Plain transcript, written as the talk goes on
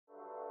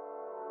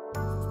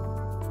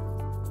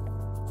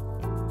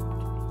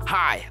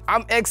Hi,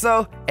 I'm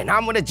EXO, and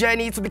I'm on a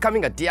journey to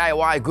becoming a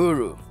DIY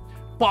guru.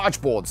 Barge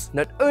boards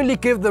not only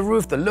give the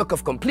roof the look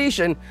of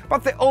completion,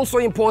 but they're also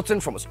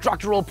important from a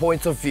structural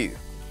point of view.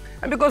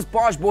 And because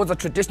barge boards are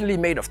traditionally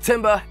made of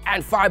timber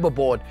and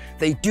fiberboard,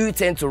 they do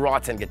tend to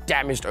rot and get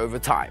damaged over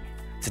time.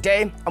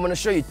 Today, I'm going to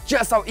show you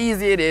just how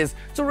easy it is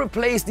to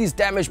replace these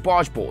damaged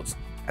barge boards.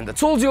 And the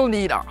tools you'll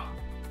need are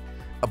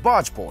a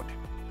barge board,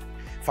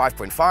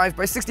 5.5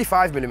 by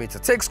 65mm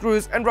TEC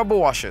screws and rubber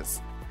washers,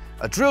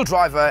 a drill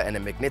driver and a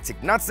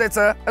magnetic nut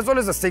setter, as well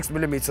as a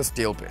 6mm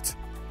steel bit,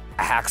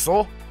 a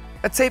hacksaw,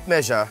 a tape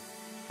measure,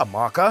 a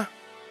marker,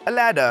 a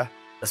ladder,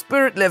 a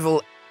spirit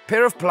level,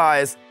 pair of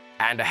pliers,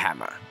 and a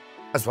hammer,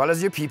 as well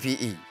as your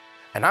PPE.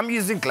 And I'm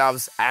using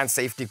gloves and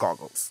safety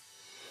goggles.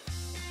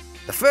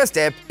 The first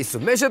step is to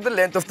measure the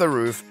length of the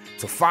roof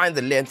to find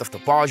the length of the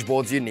barge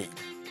boards you need.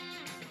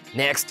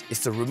 Next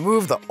is to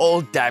remove the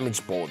old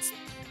damaged boards.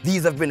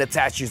 These have been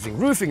attached using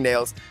roofing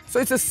nails, so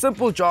it's a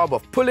simple job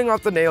of pulling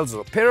out the nails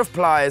with a pair of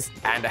pliers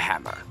and a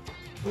hammer.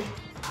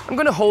 I'm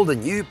going to hold the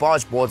new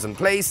barge boards in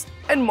place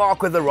and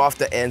mark where the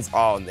rafter ends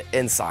are on the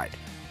inside.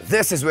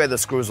 This is where the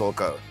screws will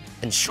go,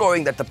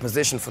 ensuring that the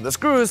position for the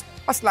screws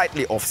are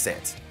slightly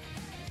offset.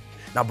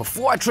 Now,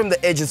 before I trim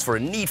the edges for a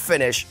neat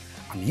finish,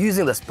 I'm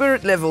using the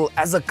spirit level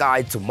as a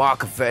guide to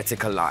mark a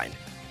vertical line.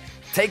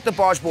 Take the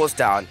barge boards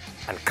down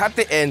and cut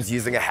the ends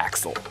using a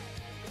hacksaw.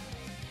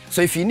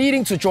 So if you're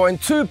needing to join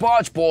two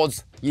barge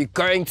boards, you're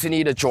going to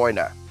need a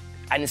joiner.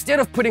 And instead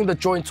of putting the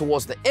joint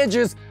towards the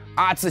edges,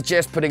 I'd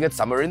suggest putting it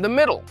somewhere in the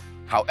middle.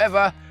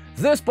 However,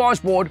 this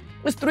barge board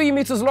is 3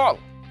 meters long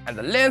and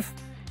the length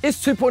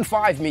is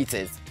 2.5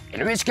 meters,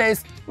 in which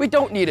case we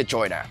don't need a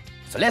joiner.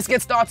 So let's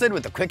get started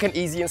with a quick and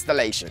easy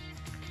installation.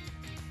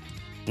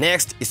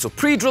 Next is to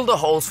pre-drill the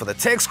holes for the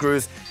TEC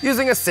screws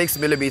using a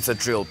 6mm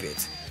drill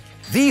bit.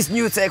 These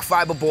new TEC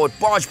fiberboard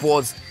barge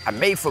boards are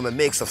made from a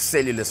mix of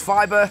cellulose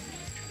fiber,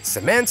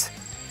 cement,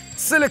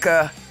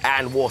 silica,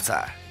 and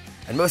water.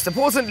 And most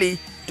importantly,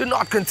 do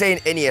not contain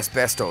any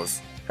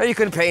asbestos. Now you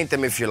can paint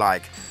them if you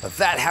like, but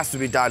that has to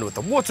be done with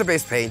a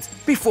water-based paint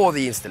before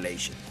the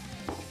installation.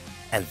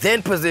 And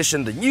then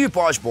position the new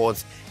barge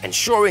boards,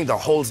 ensuring the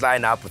holes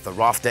line up with the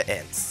rafter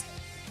ends.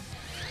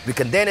 We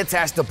can then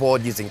attach the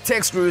board using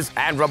TEC screws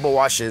and rubber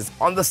washers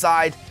on the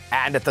side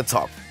and at the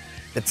top.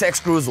 The TEC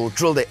screws will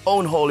drill their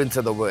own hole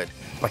into the wood,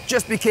 but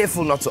just be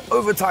careful not to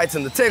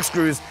over-tighten the TEC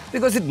screws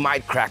because it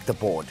might crack the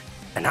board.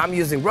 And I'm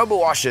using rubber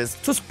washers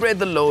to spread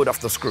the load of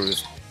the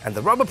screws, and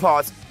the rubber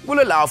parts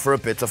will allow for a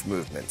bit of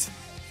movement.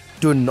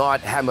 Do not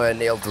hammer a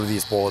nail through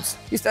these boards,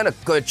 you stand a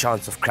good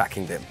chance of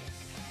cracking them.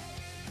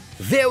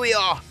 There we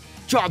are,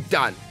 job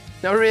done.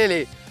 Now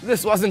really,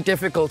 this wasn't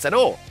difficult at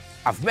all.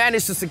 I've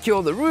managed to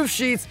secure the roof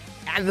sheets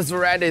and this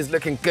veranda is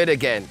looking good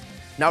again.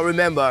 Now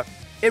remember,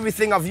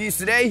 everything I've used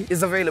today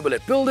is available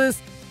at Builders,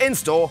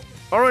 in-store,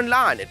 or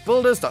online at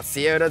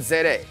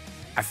builders.co.za.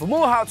 And for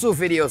more how-to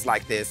videos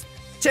like this,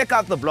 check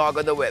out the blog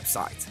on the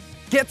website.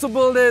 Get to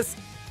Builders,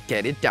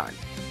 get it done.